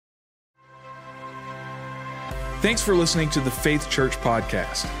Thanks for listening to the Faith Church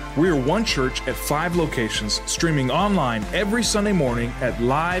podcast. We are one church at 5 locations, streaming online every Sunday morning at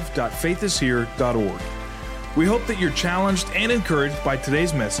live.faithishere.org. We hope that you're challenged and encouraged by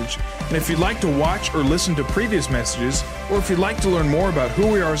today's message, and if you'd like to watch or listen to previous messages, or if you'd like to learn more about who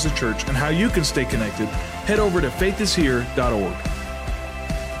we are as a church and how you can stay connected, head over to faithishere.org.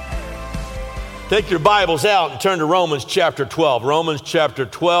 Take your Bibles out and turn to Romans chapter 12. Romans chapter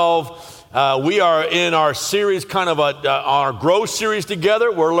 12. We are in our series, our Grow series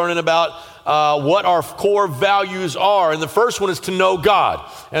together. We're learning about what our core values are. And the first one is to know God.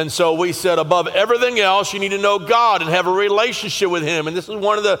 And so we said above everything else, you need to know God and have a relationship with Him. And this is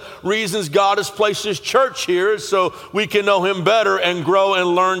one of the reasons God has placed His church here, so we can know Him better and grow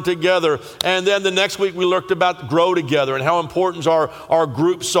and learn together. And then the next week we looked about grow together and how important our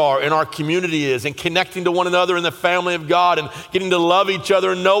groups are and our community is, and connecting to one another in the family of God and getting to love each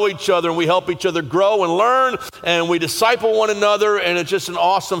other and know each other. And we help each other grow and learn, and we disciple one another, and it's just an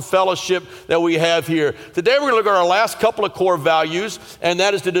awesome fellowship that we have here. Today we're going to look at our last couple of core values, and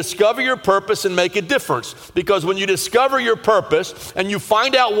that is to discover your purpose and make a difference. Because when you discover your purpose and you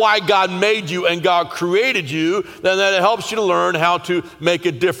find out why God made you and God created you, then that helps you to learn how to make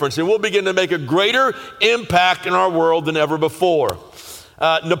a difference. And we'll begin to make a greater impact in our world than ever before.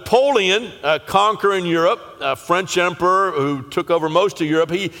 Napoleon, conquering Europe, a French emperor who took over most of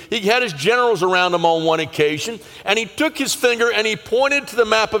Europe, he had his generals around him on one occasion, and he took his finger and he pointed to the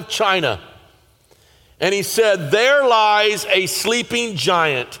map of China. And he said, "There lies a sleeping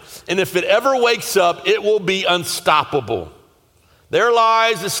giant, and if it ever wakes up, it will be unstoppable. There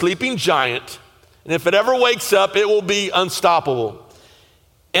lies a sleeping giant, and if it ever wakes up, it will be unstoppable."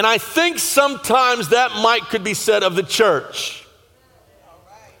 And I think sometimes that could be said of the church.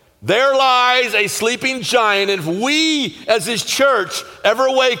 There lies a sleeping giant. If we as His church ever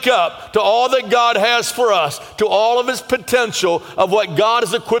wake up to all that God has for us, to all of His potential of what God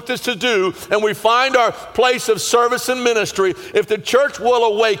has equipped us to do, and we find our place of service and ministry, if the church will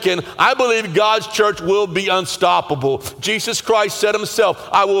awaken, I believe God's church will be unstoppable. Jesus Christ said Himself,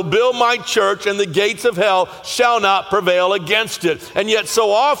 "I will build my church, and the gates of hell shall not prevail against it." And yet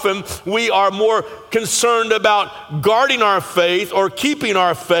so often we are more concerned about guarding our faith or keeping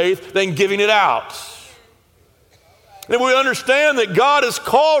our faith than giving it out. And we understand that God has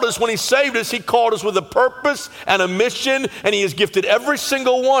called us. When He saved us, He called us with a purpose and a mission, and He has gifted every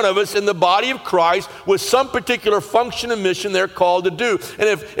single one of us in the body of Christ with some particular function and mission they're called to do. And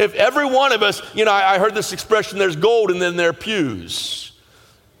if every one of us, I heard this expression, there's gold and then there are pews.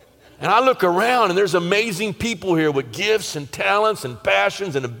 And I look around and there's amazing people here with gifts and talents and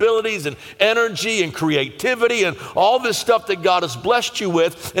passions and abilities and energy and creativity and all this stuff that God has blessed you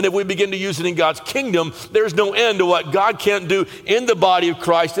with. And if we begin to use it in God's kingdom, there's no end to what God can do in the body of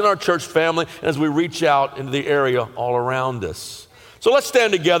Christ, in our church family, and as we reach out into the area all around us. So let's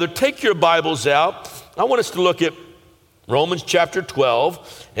stand together. Take your Bibles out. I want us to look at Romans chapter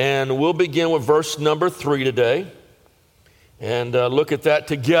 12, and we'll begin with verse number 3 today. And look at that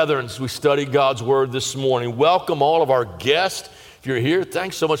together as we study God's Word this morning. Welcome all of our guests. If you're here,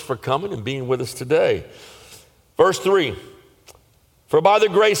 thanks so much for coming and being with us today. Verse 3, "For by the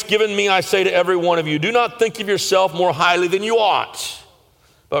grace given me, I say to every one of you, do not think of yourself more highly than you ought,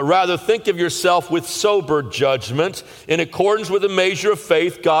 but rather think of yourself with sober judgment, in accordance with the measure of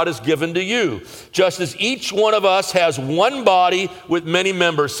faith God has given to you. Just as each one of us has one body with many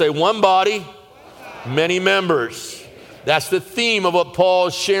members." Say, one body, many members. That's the theme of what Paul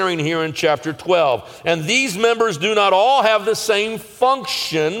is sharing here in chapter 12. "And these members do not all have the same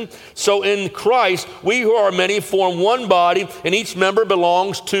function. So in Christ, we who are many form one body, and each member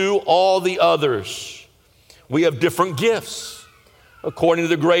belongs to all the others." We have different gifts according to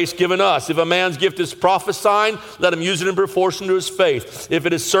the grace given us. If a man's gift is prophesying, let him use it in proportion to his faith. If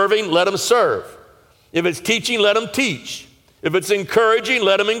it is serving, let him serve. If it's teaching, let him teach. If it's encouraging,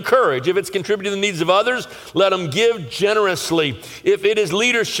 let them encourage. If it's contributing to the needs of others, let them give generously. If it is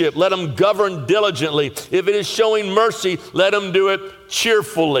leadership, let them govern diligently. If it is showing mercy, let them do it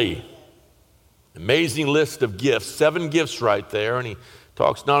cheerfully. Amazing list of gifts, 7 gifts right there. And he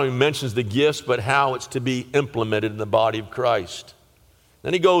talks, not only mentions the gifts, but how it's to be implemented in the body of Christ.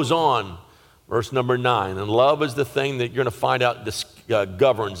 Then he goes on, verse number 9. "And love is the thing that you're going to find out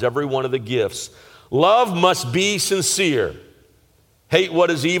governs every one of the gifts. Love must be sincere. Hate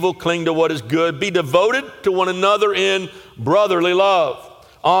what is evil, cling to what is good. Be devoted to one another in brotherly love.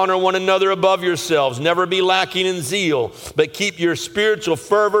 Honor one another above yourselves. Never be lacking in zeal, but keep your spiritual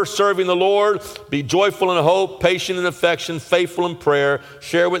fervor serving the Lord. Be joyful in hope, patient in affection, faithful in prayer.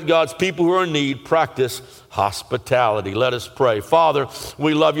 Share with God's people who are in need. Practice hospitality. Let us pray. Father,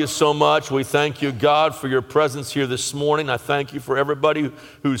 we love you so much. We thank you, God, for your presence here this morning. I thank you for everybody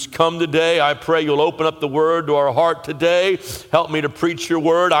who's come today. I pray you'll open up the word to our heart today. Help me to preach your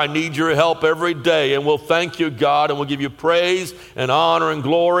word. I need your help every day. And we'll thank you, God, and we'll give you praise and honor and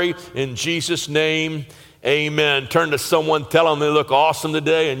glory in Jesus' name. Amen. Turn to someone, tell them they look awesome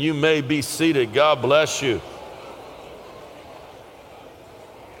today, and you may be seated. God bless you.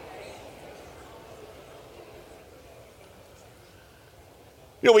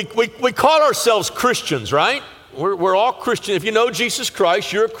 You know, we call ourselves Christians, right? We're all Christian. If you know Jesus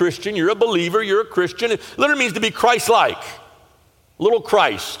Christ, you're a Christian. You're a believer. You're a Christian. It literally means to be Christ-like. Little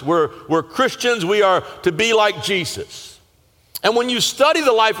Christ. We're Christians. We are to be like Jesus. And when you study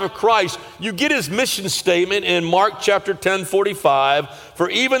the life of Christ, you get his mission statement in Mark chapter 10:45. For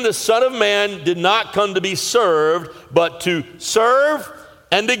even the Son of Man did not come to be served, but to serve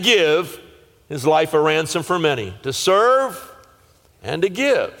and to give his life a ransom for many. To serve and to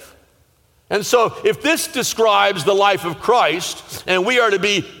give. And so if this describes the life of Christ and we are to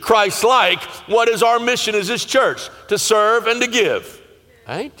be Christ-like, what is our mission as this church? To serve and to give,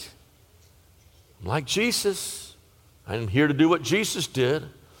 right? I'm like Jesus. I'm here to do what Jesus did.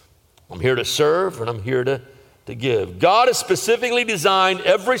 I'm here to serve and I'm here to give. God has specifically designed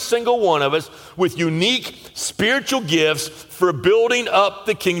every single one of us with unique spiritual gifts for building up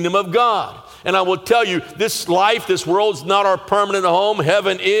the kingdom of God. And I will tell you, this life, this world's not our permanent home.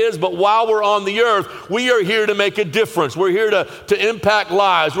 Heaven is. But while we're on the earth, we are here to make a difference. We're here to impact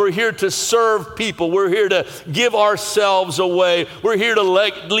lives. We're here to serve people. We're here to give ourselves away. We're here to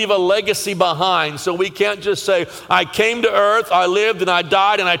leave a legacy behind. So we can't just say, I came to earth, I lived, and I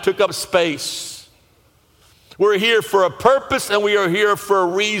died, and I took up space. We're here for a purpose and we are here for a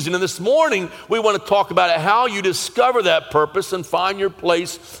reason. And this morning, we want to talk about how you discover that purpose and find your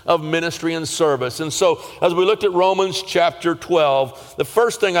place of ministry and service. And so as we looked at Romans chapter 12, the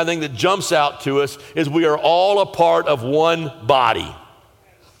first thing I think that jumps out to us is we are all a part of one body.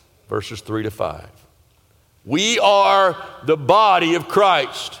 Verses 3-5. We are the body of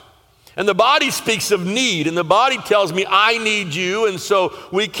Christ. And the body speaks of need, and the body tells me I need you, and so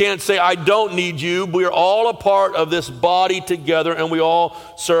we can't say I don't need you. We're all a part of this body together, and we all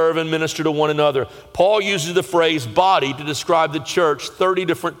serve and minister to one another. Paul uses the phrase body to describe the church 30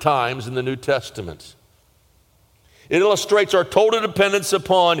 different times in the New Testament. It illustrates our total dependence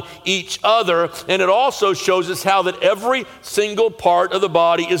upon each other, and it also shows us how that every single part of the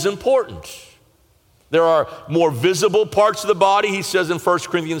body is important. There are more visible parts of the body, he says in 1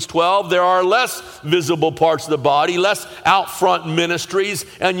 Corinthians 12. There are less visible parts of the body, less out front ministries,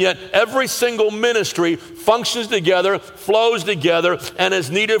 and yet every single ministry functions together, flows together, and is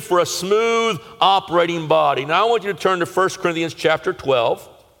needed for a smooth operating body. Now I want you to turn to 1 Corinthians chapter 12.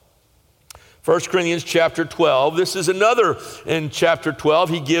 1 Corinthians chapter 12, this is another, in chapter 12,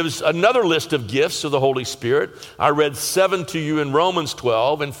 he gives another list of gifts of the Holy Spirit. I read 7 to you in Romans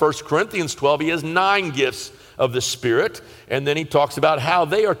 12. In 1 Corinthians 12, he has 9 gifts of the Spirit. And then he talks about how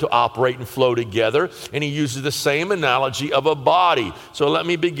they are to operate and flow together. And he uses the same analogy of a body. So let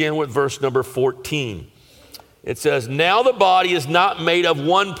me begin with verse number 14. It says, now the body is not made of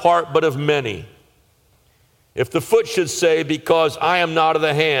one part, but of many. If the foot should say, because I am not of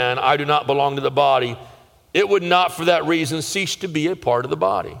the hand, I do not belong to the body, it would not for that reason cease to be a part of the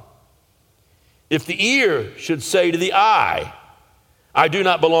body. If the ear should say to the eye, I do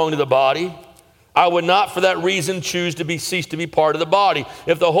not belong to the body, I would not for that reason cease to be part of the body.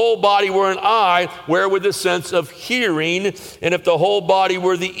 If the whole body were an eye, where would the sense of hearing? And if the whole body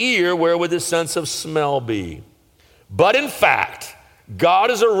were the ear, where would the sense of smell be? But in fact, God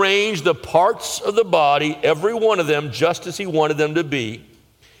has arranged the parts of the body, every one of them, just as he wanted them to be.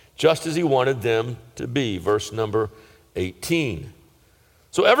 Just as he wanted them to be. Verse number 18.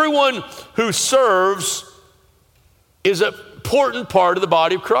 So everyone who serves is an important part of the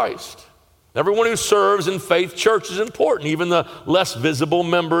body of Christ. Everyone who serves in Faith Church is important, even the less visible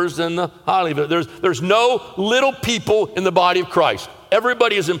members and the highly visible. There's no little people in the body of Christ.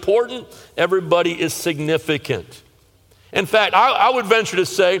 Everybody is important. Everybody is significant. In fact, I would venture to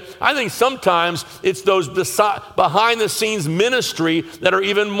say, I think sometimes it's those behind-the-scenes ministry that are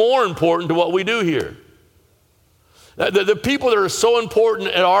even more important to what we do here. The people that are so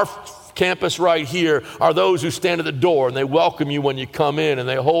important at our campus right here are those who stand at the door and they welcome you when you come in, and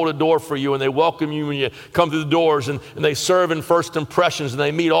they hold a door for you, and they welcome you when you come through the doors, and they serve in first impressions, and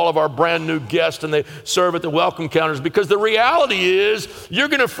they meet all of our brand new guests, and they serve at the welcome counters, because the reality is you're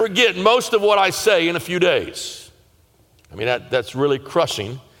going to forget most of what I say in a few days. I mean, that's really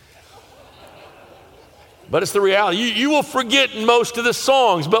crushing. But it's the reality. You will forget most of the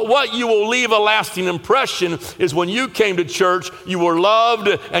songs, but what you will leave a lasting impression is when you came to church, you were loved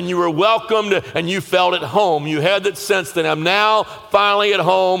and you were welcomed and you felt at home. You had that sense that I'm now finally at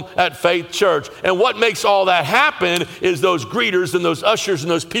home at Faith Church. And what makes all that happen is those greeters and those ushers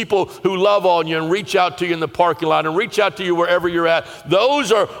and those people who love on you and reach out to you in the parking lot and reach out to you wherever you're at.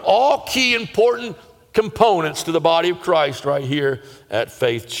 Those are all key important components to the body of Christ right here at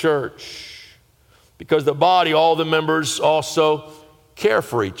Faith Church. Because the body, all the members also care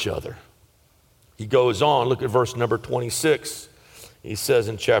for each other. He goes on, look at verse number 26. He says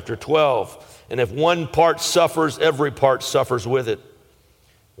in chapter 12, and if one part suffers, every part suffers with it.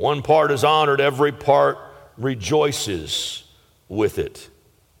 One part is honored, every part rejoices with it.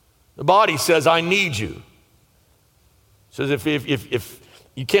 The body says, I need you. It says if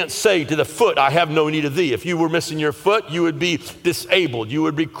you can't say to the foot, I have no need of thee. If you were missing your foot, you would be disabled. You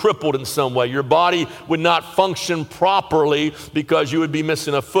would be crippled in some way. Your body would not function properly because you would be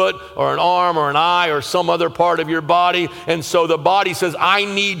missing a foot or an arm or an eye or some other part of your body. And so the body says, I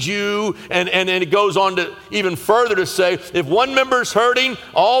need you. And it goes on to even further to say, if one member's hurting,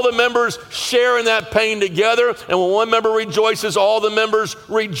 all the members share in that pain together. And when one member rejoices, all the members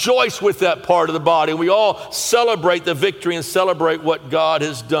rejoice with that part of the body. And we all celebrate the victory and celebrate what God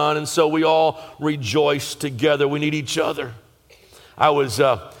has done, and so we all rejoice together. We need each other. I was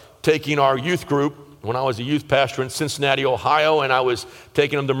taking our youth group when I was a youth pastor in Cincinnati, Ohio, and I was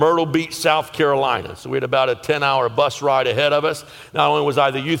taking them to Myrtle Beach, South Carolina. So we had about a 10-hour bus ride ahead of us. Not only was I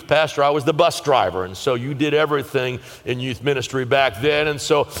the youth pastor, I was the bus driver, and so you did everything in youth ministry back then. And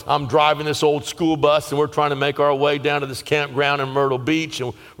so I'm driving this old school bus, and we're trying to make our way down to this campground in Myrtle Beach,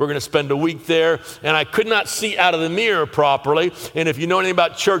 and we're going to spend a week there. And I could not see out of the mirror properly. And if you know anything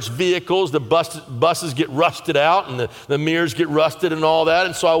about church vehicles, the buses get rusted out, and the mirrors get rusted and all that.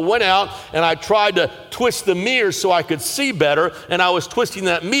 And so I went out, and I tried to twist the mirror so I could see better, and I was twisting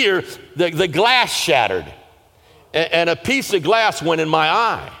that mirror, the glass shattered, and a piece of glass went in my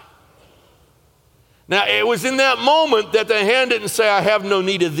eye. Now, it was in that moment that the hand didn't say, I have no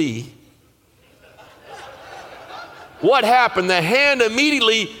need of thee. What happened? The hand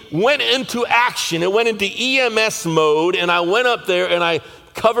immediately went into action. It went into EMS mode, and I went up there and I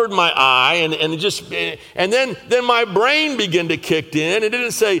covered my eye, and then my brain began to kick in. It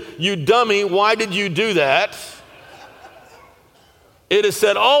didn't say, you dummy, why did you do that? It has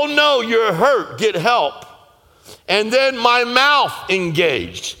said, oh no, you're hurt, get help. And then my mouth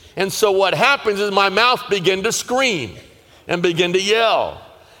engaged. And so what happens is my mouth began to scream and begin to yell.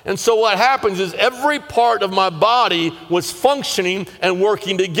 And so what happens is every part of my body was functioning and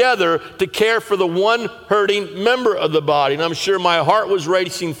working together to care for the one hurting member of the body. And I'm sure my heart was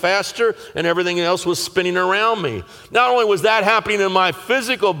racing faster and everything else was spinning around me. Not only was that happening in my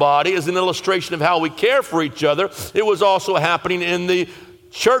physical body as an illustration of how we care for each other, it was also happening in the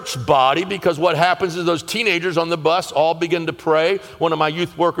church body, because what happens is those teenagers on the bus all begin to pray. One of my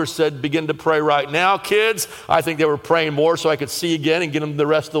youth workers said, begin to pray right now, kids. I think they were praying more so I could see again and get them the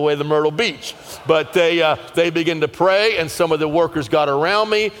rest of the way to Myrtle Beach. But they began to pray, and some of the workers got around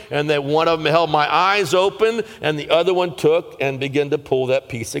me, and then one of them held my eyes open, and the other one took and began to pull that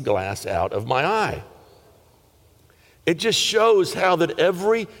piece of glass out of my eye. It just shows how that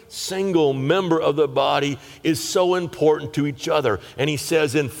every single member of the body is so important to each other. And he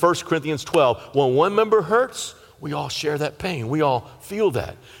says in 1 Corinthians 12, when one member hurts, we all share that pain. We all feel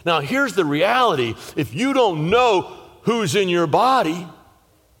that. Now, here's the reality. If you don't know who's in your body,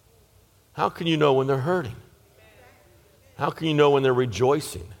 how can you know when they're hurting? How can you know when they're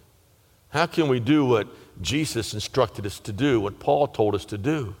rejoicing? How can we do what Jesus instructed us to do, what Paul told us to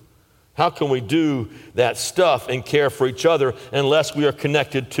do? How can we do that stuff and care for each other unless we are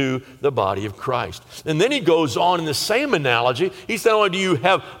connected to the body of Christ? And then he goes on in the same analogy. He said, not only do you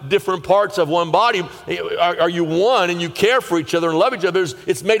have different parts of one body, are you one and you care for each other and love each other?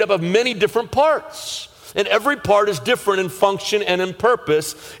 It's made up of many different parts. And every part is different in function and in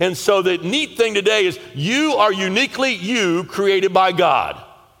purpose. And so the neat thing today is you are uniquely you, created by God.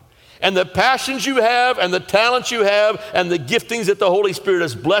 And the passions you have and the talents you have and the giftings that the Holy Spirit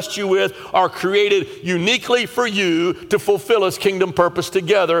has blessed you with are created uniquely for you to fulfill His kingdom purpose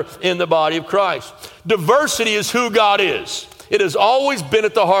together in the body of Christ. Diversity is who God is. It has always been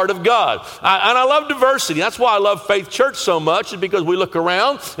at the heart of God. And I love diversity. That's why I love Faith Church so much, is because we look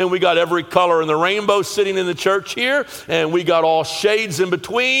around and we got every color in the rainbow sitting in the church here, and we got all shades in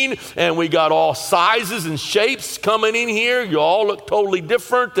between, and we got all sizes and shapes coming in here. You all look totally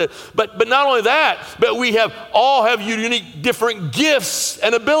different. But not only that, but we all have unique different gifts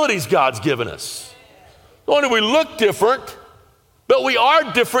and abilities God's given us. Not only do we look different, But we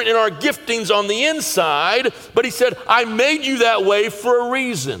are different in our giftings on the inside. But he said, I made you that way for a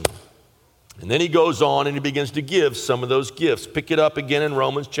reason. And then he goes on and he begins to give some of those gifts. Pick it up again in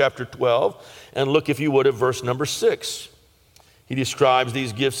Romans chapter 12 and look, if you would, at verse number 6. He describes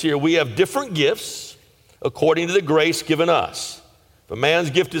these gifts here. We have different gifts according to the grace given us. If a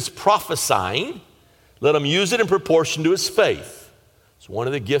man's gift is prophesying, let him use it in proportion to his faith. It's one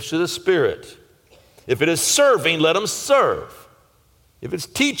of the gifts of the Spirit. If it is serving, let him serve. If it's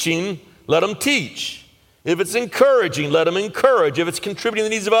teaching, let him teach. If it's encouraging, let him encourage. If it's contributing to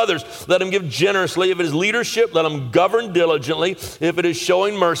the needs of others, let him give generously. If it is leadership, let him govern diligently. If it is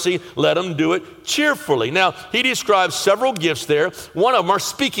showing mercy, let him do it cheerfully. Now, he describes several gifts there. One of them are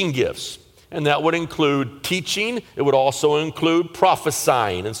speaking gifts, and that would include teaching. It would also include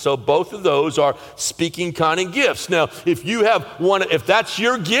prophesying. And so both of those are speaking kind of gifts. Now, if that's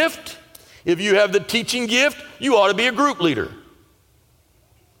your gift, if you have the teaching gift, you ought to be a group leader.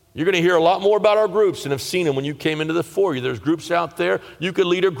 You're going to hear a lot more about our groups and have seen them when you came into the foyer. There's groups out there. You could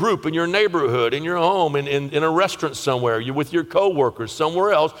lead a group in your neighborhood, in your home, in a restaurant somewhere. You're with your coworkers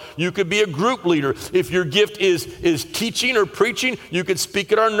somewhere else. You could be a group leader. If your gift is teaching or preaching, you could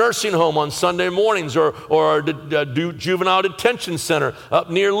speak at our nursing home on Sunday mornings or our juvenile detention center up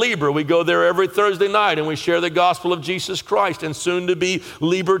near Lieber. We go there every Thursday night and we share the gospel of Jesus Christ, and soon to be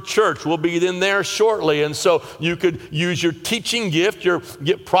Lieber Church. We'll be in there shortly. And so you could use your teaching gift,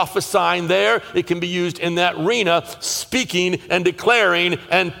 prophesying there. It can be used in that arena, speaking and declaring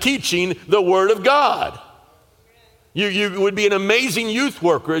and teaching the Word of God. You would be an amazing youth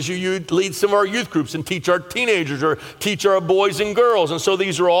worker as you lead some of our youth groups and teach our teenagers or teach our boys and girls. And so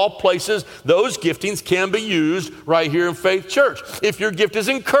these are all places those giftings can be used right here in Faith Church. If your gift is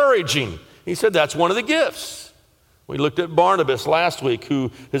encouraging, he said that's one of the gifts. We looked at Barnabas last week, who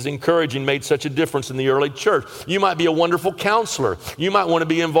his encouraging made such a difference in the early church. You might be a wonderful counselor. You might want to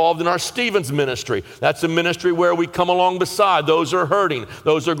be involved in our Stevens ministry. That's a ministry where we come along beside those who are hurting,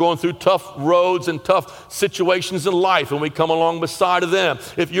 those who are going through tough roads and tough situations in life, and we come along beside of them.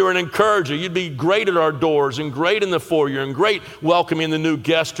 If you're an encourager, you'd be great at our doors and great in the foyer and great welcoming the new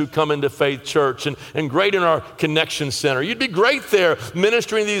guests who come into Faith Church and great in our connection center. You'd be great there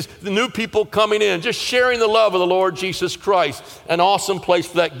ministering the new people coming in, just sharing the love of the Lord Jesus Christ. An awesome place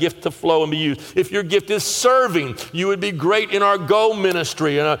for that gift to flow and be used. If your gift is serving, you would be great in our Go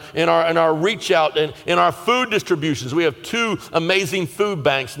ministry, in our reach out, and in our food distributions. We have 2 amazing food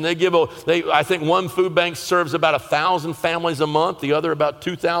banks, and I think one food bank serves about 1,000 families a month, the other about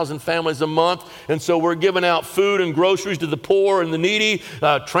 2,000 families a month. And so we're giving out food and groceries to the poor and the needy,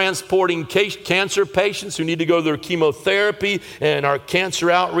 transporting cancer patients who need to go to their chemotherapy, and our cancer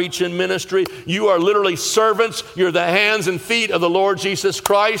outreach and ministry. You are literally servants. You're the hands and feet of the Lord Jesus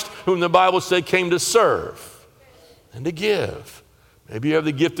Christ, whom the Bible said came to serve and to give. Maybe you have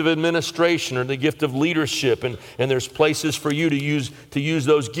the gift of administration or the gift of leadership, and there's places for you to use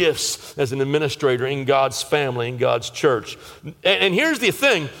those gifts as an administrator in God's family, in God's church. And here's the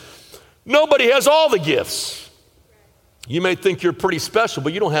thing, nobody has all the gifts. You may think you're pretty special,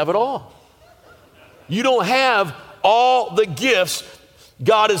 but you don't have it all. You don't have all the gifts.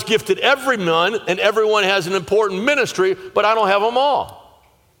 God has gifted everyone, and everyone has an important ministry, but I don't have them all.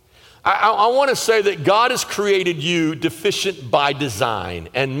 I want to say that God has created you deficient by design,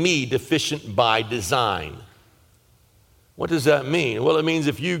 and me deficient by design. What does that mean? Well, it means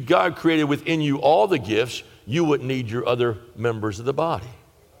if God created within you all the gifts, you wouldn't need your other members of the body.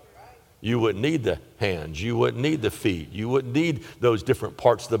 You wouldn't need the hands. You wouldn't need the feet. You wouldn't need those different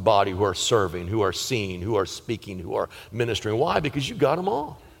parts of the body who are serving, who are seeing, who are speaking, who are ministering. Why? Because you got them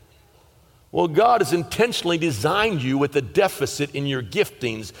all. Well, God has intentionally designed you with a deficit in your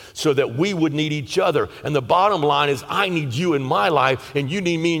giftings so that we would need each other. And the bottom line is I need you in my life, and you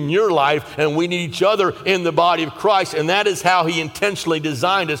need me in your life, and we need each other in the body of Christ. And that is how he intentionally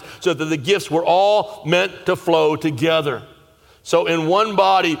designed us, so that the gifts were all meant to flow together. So in one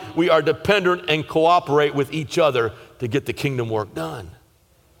body, we are dependent and cooperate with each other to get the kingdom work done.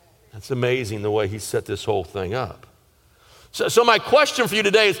 That's amazing the way he set this whole thing up. So my question for you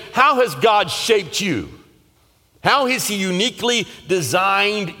today is, how has God shaped you? How has he uniquely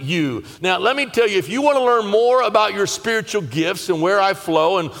designed you? Now, let me tell you, if you want to learn more about your spiritual gifts and where I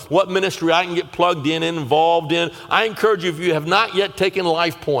flow and what ministry I can get plugged in and involved in, I encourage you, if you have not yet taken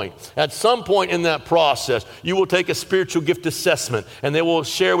LifePoint, at some point in that process, you will take a spiritual gift assessment, and they will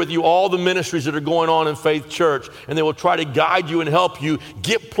share with you all the ministries that are going on in Faith Church, and they will try to guide you and help you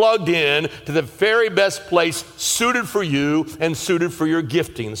get plugged in to the very best place suited for you and suited for your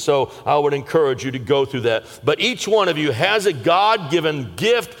gifting. So I would encourage you to go through that. But each one of you has a God-given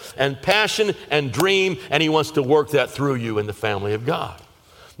gift and passion and dream, and he wants to work that through you in the family of God.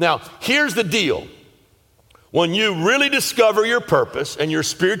 Now, here's the deal. When you really discover your purpose and your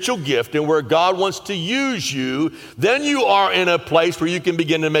spiritual gift and where God wants to use you, then you are in a place where you can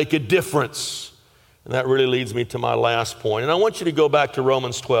begin to make a difference. And that really leads me to my last point. And I want you to go back to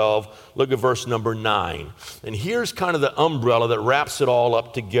Romans 12, look at verse number 9. And here's kind of the umbrella that wraps it all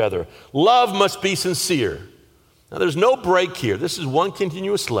up together. Love must be sincere. Now there's no break here. This is one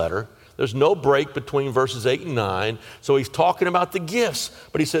continuous letter. There's no break between verses 8 and 9. So he's talking about the gifts.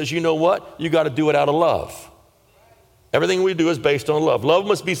 But he says, you know what? You got to do it out of love. Everything we do is based on love. Love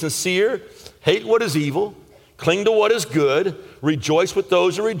must be sincere. Hate what is evil. Cling to what is good. Rejoice with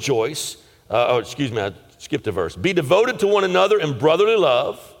those who rejoice. I skipped a verse. Be devoted to one another in brotherly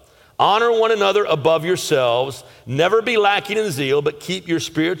love. Honor one another above yourselves. Never be lacking in zeal, but keep your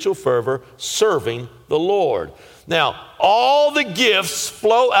spiritual fervor serving the Lord. Now, all the gifts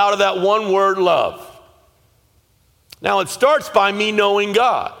flow out of that one word, love. Now, it starts by me knowing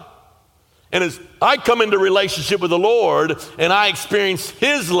God. And as I come into relationship with the Lord and I experience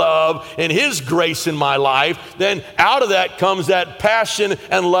His love and His grace in my life, then out of that comes that passion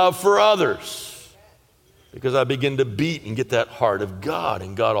and love for others. Because I begin to beat and get that heart of God.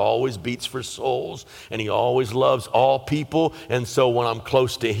 And God always beats for souls. And He always loves all people. And so when I'm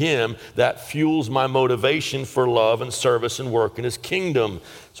close to Him, that fuels my motivation for love and service and work in His kingdom.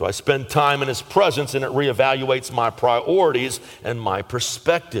 So I spend time in His presence and it reevaluates my priorities and my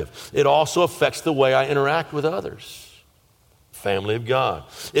perspective. It also affects the way I interact with others. Family of God.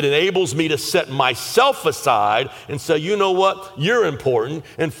 It enables me to set myself aside and say, you know what? You're important.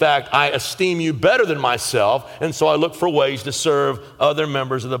 In fact, I esteem you better than myself. And so I look for ways to serve other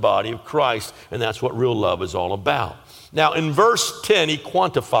members of the body of Christ. And that's what real love is all about. Now, in verse 10, he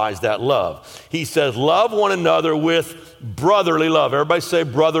quantifies that love. He says, love one another with brotherly love. Everybody say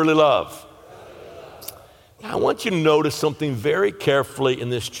brotherly love. Now, I want you to notice something very carefully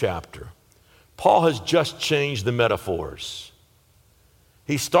in this chapter. Paul has just changed the metaphors.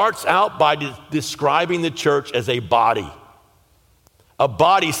 He starts out by describing the church as a body. A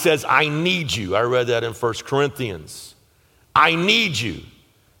body says, I need you. I read that in 1 Corinthians. I need you.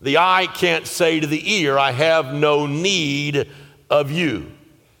 The eye can't say to the ear, I have no need of you.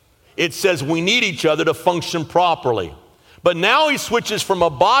 It says we need each other to function properly. But now he switches from a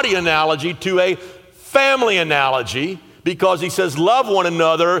body analogy to a family analogy, because he says, love one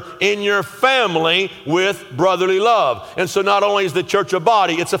another in your family with brotherly love. And so not only is the church a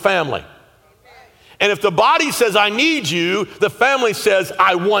body, it's a family. And if the body says, I need you, the family says,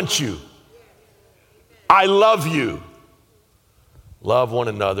 I want you. I love you. Love one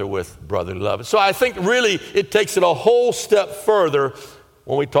another with brotherly love. So I think really it takes it a whole step further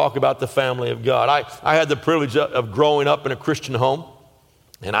when we talk about the family of God. I had the privilege of growing up in a Christian home.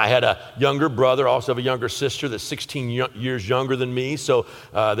 And I had a younger brother, also have a younger sister that's 16 years younger than me. So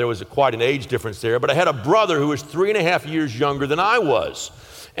there was quite an age difference there. But I had a brother who was 3.5 years younger than I was.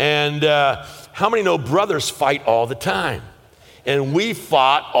 And how many know brothers fight all the time? And we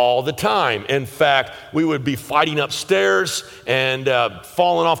fought all the time. In fact, we would be fighting upstairs and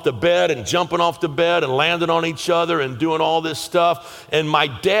falling off the bed and jumping off the bed and landing on each other and doing all this stuff. And my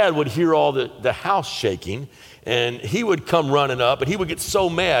dad would hear all the house shaking. And he would come running up, and he would get so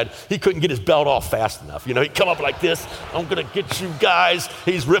mad, he couldn't get his belt off fast enough. You know, he'd come up like this, I'm going to get you guys.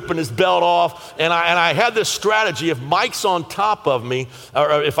 He's ripping his belt off. And I had this strategy, if Mike's on top of me,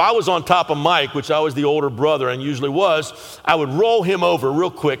 or if I was on top of Mike, which I was the older brother and usually was, I would roll him over real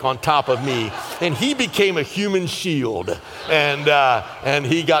quick on top of me. And he became a human shield. And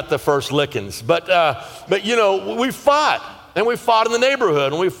he got the first lickings. But you know, we fought. And we fought in the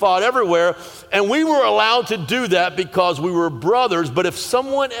neighborhood, and we fought everywhere. And we were allowed to do that because we were brothers. But if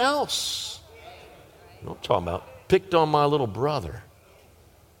someone else, you know what I'm talking about, picked on my little brother,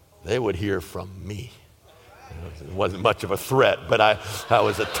 they would hear from me. It wasn't much of a threat, but I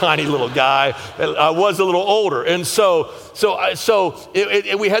was a tiny little guy. I was a little older. And so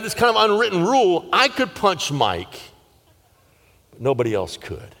we had this kind of unwritten rule. I could punch Mike, but nobody else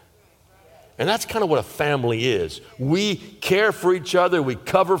could. And that's kind of what a family is. We care for each other. We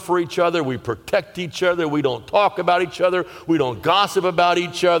cover for each other. We protect each other. We don't talk about each other. We don't gossip about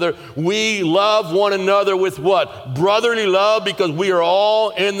each other. We love one another with what? Brotherly love, because we are all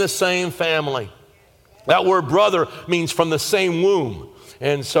in the same family. That word brother means from the same womb.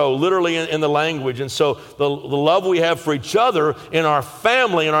 And so literally in the language. And so the love we have for each other in our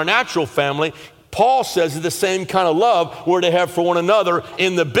family, in our natural family, Paul says is the same kind of love we're to have for one another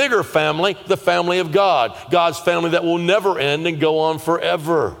in the bigger family, the family of God. God's family that will never end and go on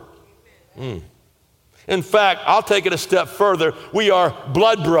forever. And In fact, I'll take it a step further. We are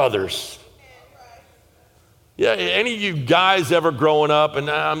blood brothers. Yeah, any of you guys ever growing up, and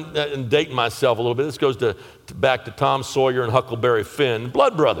I'm dating myself a little bit. This goes back to Tom Sawyer and Huckleberry Finn.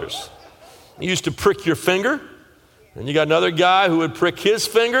 Blood brothers. You used to prick your finger, and you got another guy who would prick his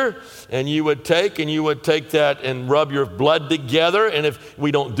finger, and you would take that and rub your blood together. And if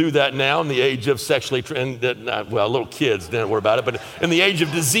we don't do that now in the age of sexually, little kids don't worry about it, but in the age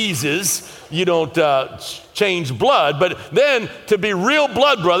of diseases, you don't change blood. But then to be real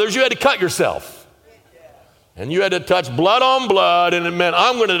blood brothers, you had to cut yourself. And you had to touch blood on blood, and it meant,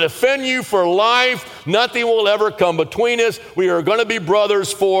 I'm going to defend you for life. Nothing will ever come between us. We are going to be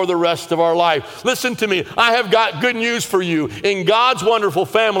brothers for the rest of our life. Listen to me. I have got good news for you. In God's wonderful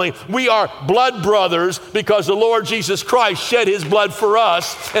family, we are blood brothers because the Lord Jesus Christ shed his blood for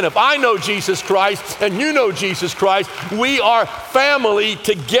us. And if I know Jesus Christ and you know Jesus Christ, we are family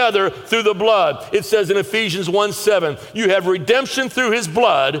together through the blood. It says in Ephesians 1:7, you have redemption through his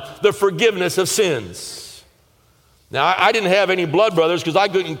blood, the forgiveness of sins. Now, I didn't have any blood brothers because I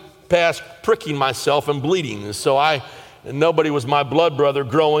couldn't pass pricking myself and bleeding. And so nobody was my blood brother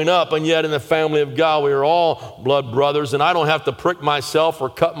growing up. And yet in the family of God, we are all blood brothers. And I don't have to prick myself or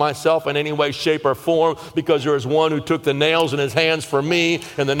cut myself in any way, shape, or form because there is one who took the nails in his hands for me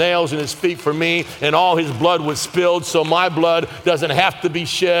and the nails in his feet for me. And all his blood was spilled. So my blood doesn't have to be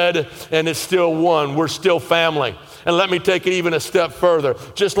shed. And it's still one. We're still family. And let me take it even a step further.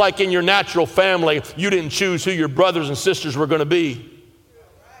 Just like in your natural family, you didn't choose who your brothers and sisters were going to be.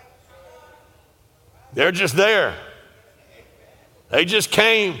 They're just there. They just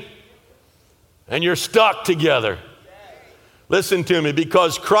came. And you're stuck together. Listen to me,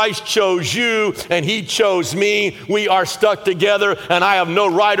 because Christ chose you and he chose me, we are stuck together, and I have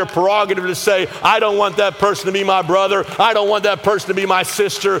no right or prerogative to say, I don't want that person to be my brother. I don't want that person to be my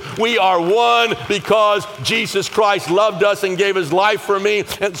sister. We are one because Jesus Christ loved us and gave his life for me,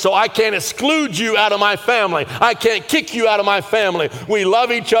 and so I can't exclude you out of my family. I can't kick you out of my family. We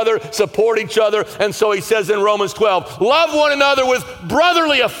love each other, support each other, and so he says in Romans 12, love one another with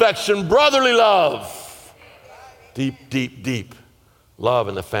brotherly affection, brotherly love. Deep, deep, deep love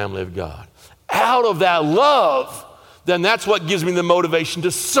in the family of God. Out of that love, then that's what gives me the motivation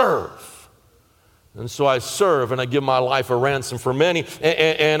to serve. And so I serve and I give my life a ransom for many,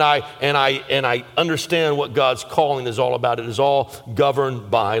 and I understand what God's calling is all about. It is all governed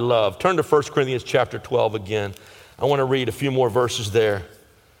by love. Turn to 1 Corinthians chapter 12 again. I want to read a few more verses there.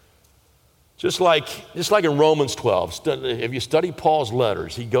 Just like in Romans 12, if you study Paul's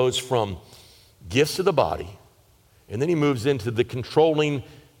letters, he goes from gifts to the body, and then he moves into the controlling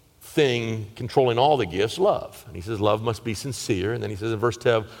thing, controlling all the gifts, love. And he says love must be sincere. And then he says in verse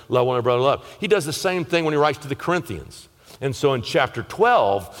 10, love one another, love. He does the same thing when he writes to the Corinthians. And so in chapter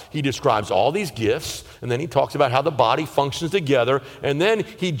 12, he describes all these gifts, and then he talks about how the body functions together, and then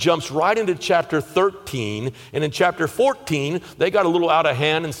he jumps right into chapter 13, and in chapter 14, they got a little out of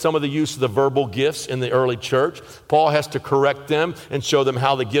hand in some of the use of the verbal gifts in the early church. Paul has to correct them and show them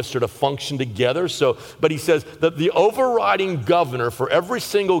how the gifts are to function together. But he says that the overriding governor for every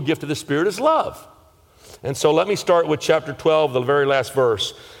single gift of the Spirit is love. And so let me start with chapter 12, the very last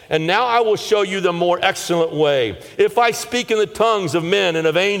verse. And now I will show you the more excellent way. If I speak in the tongues of men and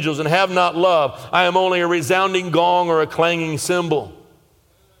of angels and have not love, I am only a resounding gong or a clanging cymbal.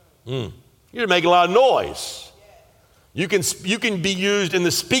 You're making a lot of noise. You can be used in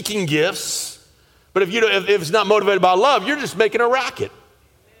the speaking gifts, but if it's not motivated by love, you're just making a racket,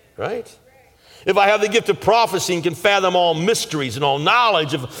 right? If I have the gift of prophecy and can fathom all mysteries and all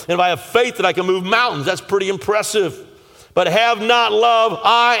knowledge, and if I have faith that I can move mountains, that's pretty impressive. But have not love,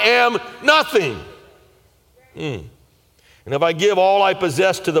 I am nothing. And if I give all I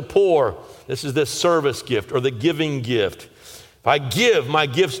possess to the poor, this is the service gift or the giving gift. If I give my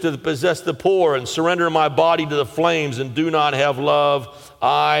gifts to possess the poor and surrender my body to the flames and do not have love,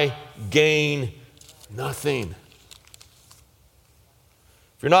 I gain nothing.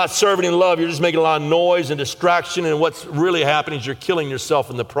 If you're not serving in love, you're just making a lot of noise and distraction, and what's really happening is you're killing yourself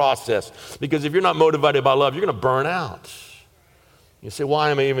in the process. Because if you're not motivated by love, you're going to burn out. You say,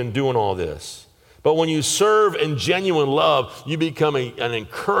 why am I even doing all this? But when you serve in genuine love, you become an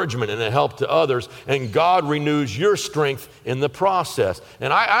encouragement and a help to others, and God renews your strength in the process.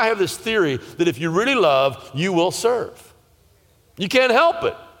 And I have this theory that if you really love, you will serve. You can't help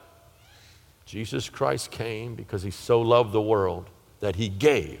it. Jesus Christ came because he so loved the world that he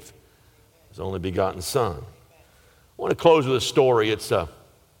gave his only begotten Son. I want to close with a story. It's a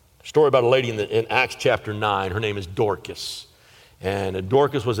story about a lady in Acts chapter 9. Her name is Dorcas. And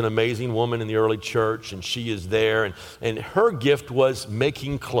Dorcas was an amazing woman in the early church, and she is there. And her gift was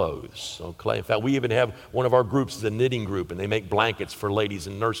making clothes. Okay? In fact, we even have one of our groups is a knitting group, and they make blankets for ladies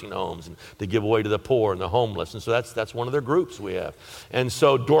in nursing homes and to give away to the poor and the homeless. And so that's one of their groups we have. And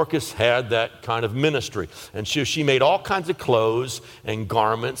so Dorcas had that kind of ministry. And she made all kinds of clothes and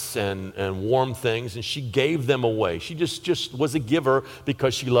garments and warm things, and she gave them away. She just was a giver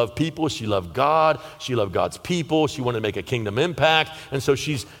because she loved people, she loved God, she loved God's people, she wanted to make a kingdom impact. And so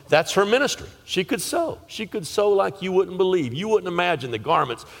that's her ministry. She could sew. She could sew like you wouldn't believe. You wouldn't imagine the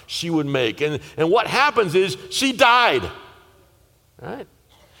garments she would make. And what happens is she died. Right?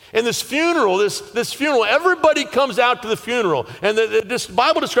 And this funeral, everybody comes out to the funeral. And this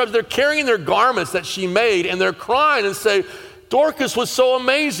Bible describes they're carrying their garments that she made, and they're crying and say, Dorcas was so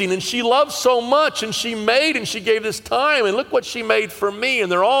amazing, and she loved so much, and she made and she gave this time, and look what she made for me.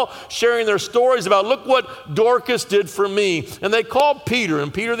 And they're all sharing their stories about, look what Dorcas did for me. And they call Peter,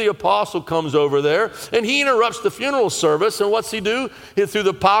 and Peter the apostle comes over there, and he interrupts the funeral service. And what's he do? Through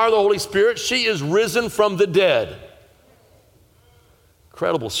the power of the Holy Spirit, she is risen from the dead.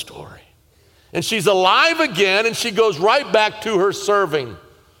 Incredible story. And she's alive again, and she goes right back to her serving.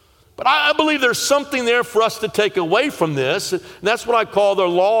 But I believe there's something there for us to take away from this, and that's what I call the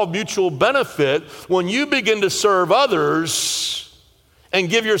law of mutual benefit. When you begin to serve others and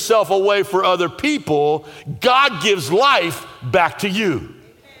give yourself away for other people, God gives life back to you.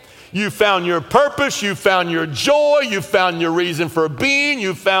 You found your purpose, you found your joy, you found your reason for being,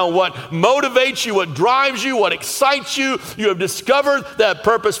 you found what motivates you, what drives you, what excites you. You have discovered that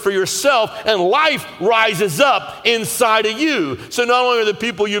purpose for yourself, and life rises up inside of you. So not only are the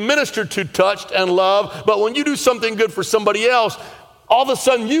people you minister to touched and loved, but when you do something good for somebody else, all of a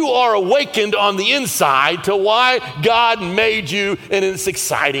sudden you are awakened on the inside to why God made you, and it's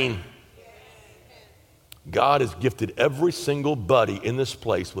exciting. God has gifted every single buddy in this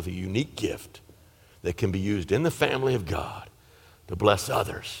place with a unique gift that can be used in the family of God to bless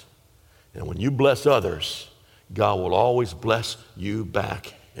others. And when you bless others, God will always bless you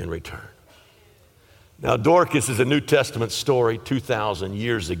back in return. Now, Dorcas is a New Testament story 2,000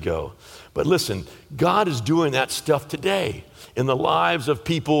 years ago. But listen, God is doing that stuff today in the lives of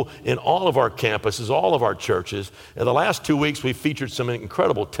people in all of our campuses, all of our churches. In the last 2 weeks, we've featured some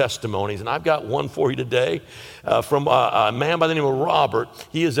incredible testimonies, and I've got one for you today from a man by the name of Robert.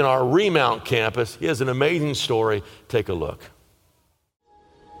 He is in our Remount campus. He has an amazing story. Take a look.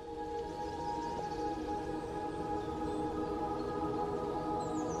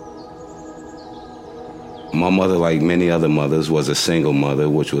 My mother, like many other mothers, was a single mother,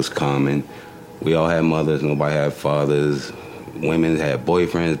 which was common. We all had mothers, nobody had fathers. Women had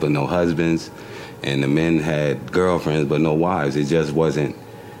boyfriends but no husbands, and the men had girlfriends but no wives. It just wasn't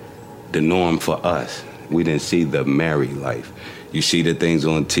the norm for us. We didn't see the married life. You see the things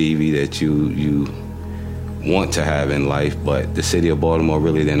on TV that you want to have in life, but the city of Baltimore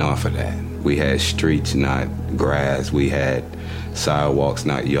really didn't offer that. We had streets, not grass. We had sidewalks,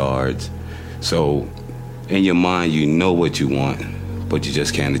 not yards. So in your mind, you know what you want, but you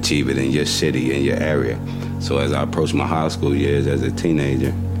just can't achieve it in your city, in your area. So as I approached my high school years as a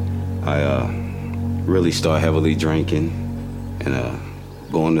teenager, I really started heavily drinking and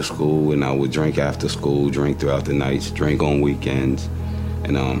going to school, and I would drink after school, drink throughout the nights, drink on weekends.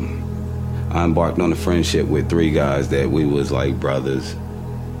 And I embarked on a friendship with 3 guys that we was like brothers.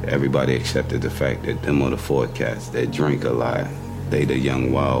 Everybody accepted the fact that them are the 4 cats that drink a lot. They the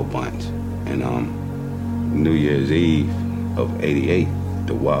young wild bunch. And New Year's Eve of '88,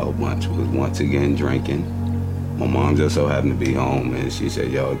 the Wild Bunch was once again drinking. My mom just so happened to be home, and she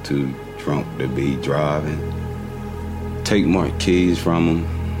said, y'all too drunk to be driving. Take Mark keys from him,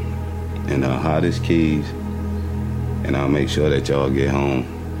 and the hottest keys, and I'll make sure that y'all get home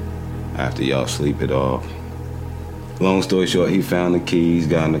after y'all sleep it off. Long story short, he found the keys,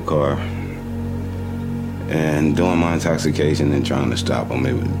 got in the car, and during my intoxication and trying to stop him,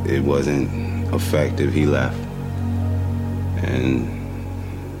 it wasn't effective. He left and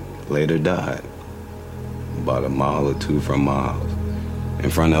later died about a mile or 2 from my house in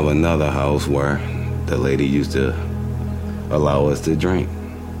front of another house where the lady used to allow us to drink.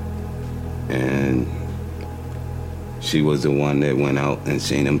 And she was the one that went out and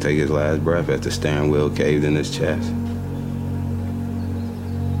seen him take his last breath as the steering wheel caved in his chest.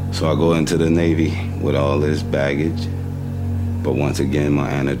 So I go into the Navy with all this baggage, but once again my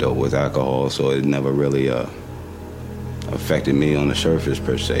antidote was alcohol, so it never really affected me on the surface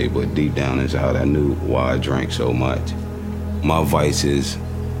per se, but deep down inside I knew why I drank so much. My vices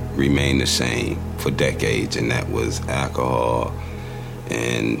remained the same for decades, and that was alcohol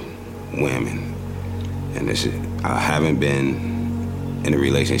and women. And I haven't been in a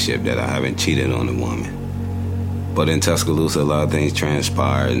relationship that I haven't cheated on a woman. But in Tuscaloosa, a lot of things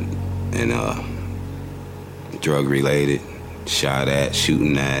transpired, and drug-related, shot at,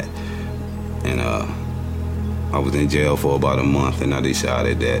 shooting at, and I was in jail for about a month, and I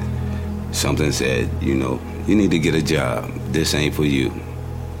decided that something said, you need to get a job. This ain't for you.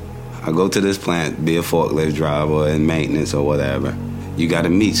 I go to this plant, be a forklift driver and maintenance or whatever. You got to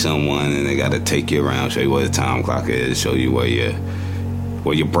meet someone, and they got to take you around, show you where the time clock is, show you where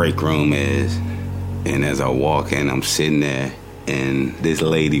your break room is. And as I walk in, I'm sitting there, and this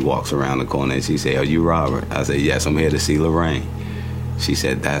lady walks around the corner, and she said, "Are you Robert?" I said, "Yes, I'm here to see Lorraine." She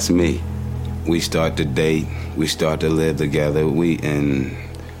said, "That's me." We start to date. We start to live together. We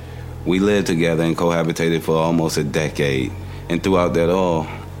lived together and cohabitated for almost a decade. And throughout that all,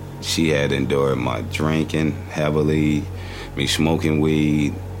 she had endured my drinking heavily, me smoking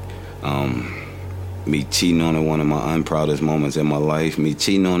weed, me cheating on her, one of my unproudest moments in my life, me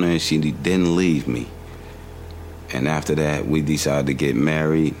cheating on her, and she didn't leave me. And after that, we decided to get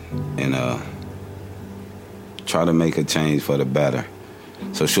married and try to make a change for the better.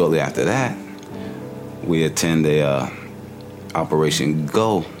 So shortly after that, we attend Operation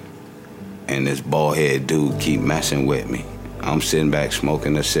Go, and this bald-head dude keep messing with me. I'm sitting back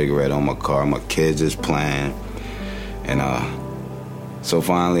smoking a cigarette on my car, my kids is playing, and so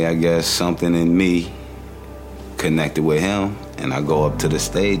finally, I guess something in me connected with him, and I go up to the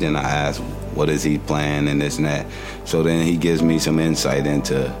stage and I ask, what is he playing and this and that. So then he gives me some insight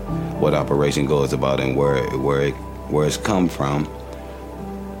into what Operation Go is about and where it's come from.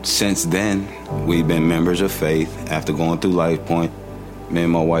 Since then, we've been members of faith. After going through Life Point, me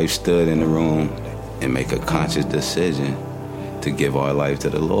and my wife stood in the room and make a conscious decision to give our life to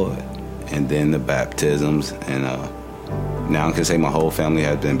the Lord. And then the baptisms, and now I can say my whole family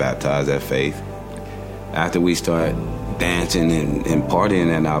has been baptized at faith. After we start dancing and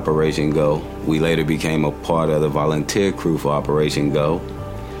partying at Operation Go, we later became a part of the volunteer crew for Operation Go.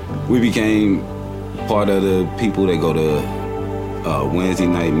 We became part of the people that go to Wednesday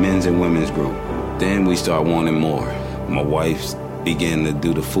night men's and women's group. Then we start wanting more. My wife began to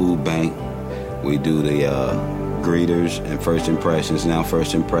do the food bank. We do the greeters and first impressions, now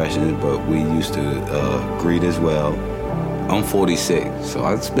first impressions, but we used to greet as well. I'm 46, so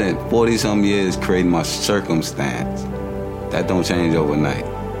I spent 40-some years creating my circumstance. That don't change overnight.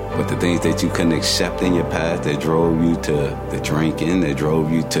 But the things that you couldn't accept in your past that drove you to the drinking, that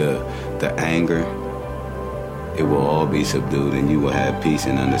drove you to the anger, it will all be subdued, and you will have peace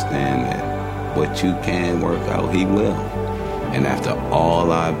and understand that what you can work out, he will. And after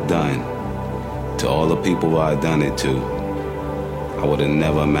all I've done, to all the people I've done it to, I would have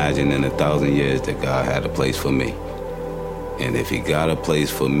never imagined in 1,000 years that God had a place for me. And if he got a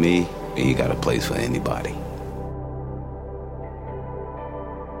place for me, then he got a place for anybody.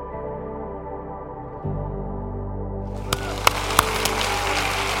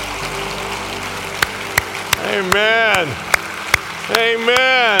 Amen.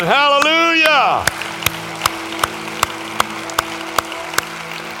 Amen. Hallelujah.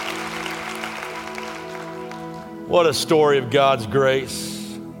 What a story of God's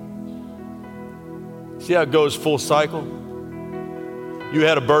grace. See how it goes full cycle? You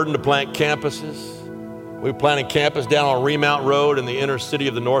had a burden to plant campuses. We planted campus down on Remount Road in the inner city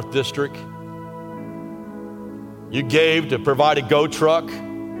of the North District. You gave to provide a Go truck.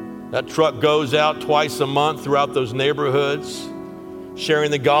 That truck goes out twice a month throughout those neighborhoods,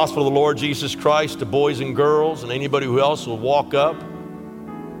 sharing the gospel of the Lord Jesus Christ to boys and girls and anybody who else will walk up.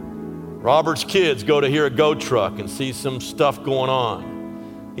 Robert's kids go to hear a Go truck and see some stuff going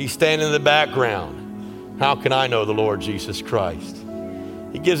on. He's standing in the background. How can I know the Lord Jesus Christ?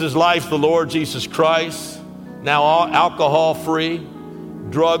 He gives his life to the Lord Jesus Christ, now alcohol-free,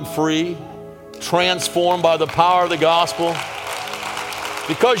 drug-free, transformed by the power of the gospel.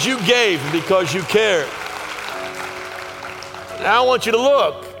 Because you gave and because you cared. Now I want you to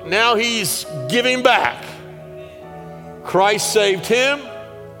look. Now he's giving back. Christ saved him,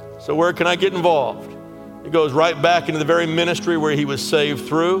 so where can I get involved? He goes right back into the very ministry where he was saved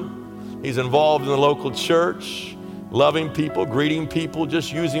through. He's involved in the local church, loving people, greeting people,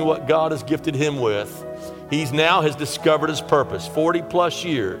 just using what God has gifted him with. He now has discovered his purpose. 40 plus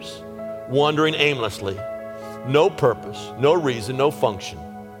years, wandering aimlessly. No purpose, no reason, no function.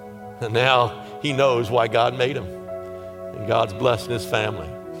 And now he knows why God made him. And God's blessing his family.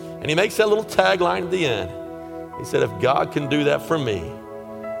 And he makes that little tagline at the end. He said, if God can do that for me,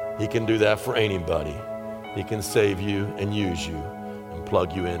 he can do that for anybody. He can save you and use you and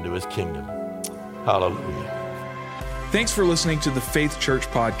plug you into his kingdom. Hallelujah. Thanks for listening to the Faith Church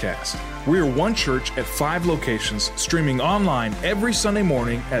podcast. We are one church at 5 locations, streaming online every Sunday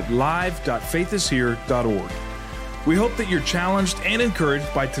morning at live.faithishere.org. We hope that you're challenged and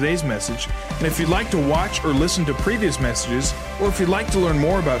encouraged by today's message, and if you'd like to watch or listen to previous messages, or if you'd like to learn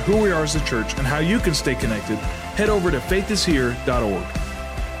more about who we are as a church and how you can stay connected, head over to faithishere.org.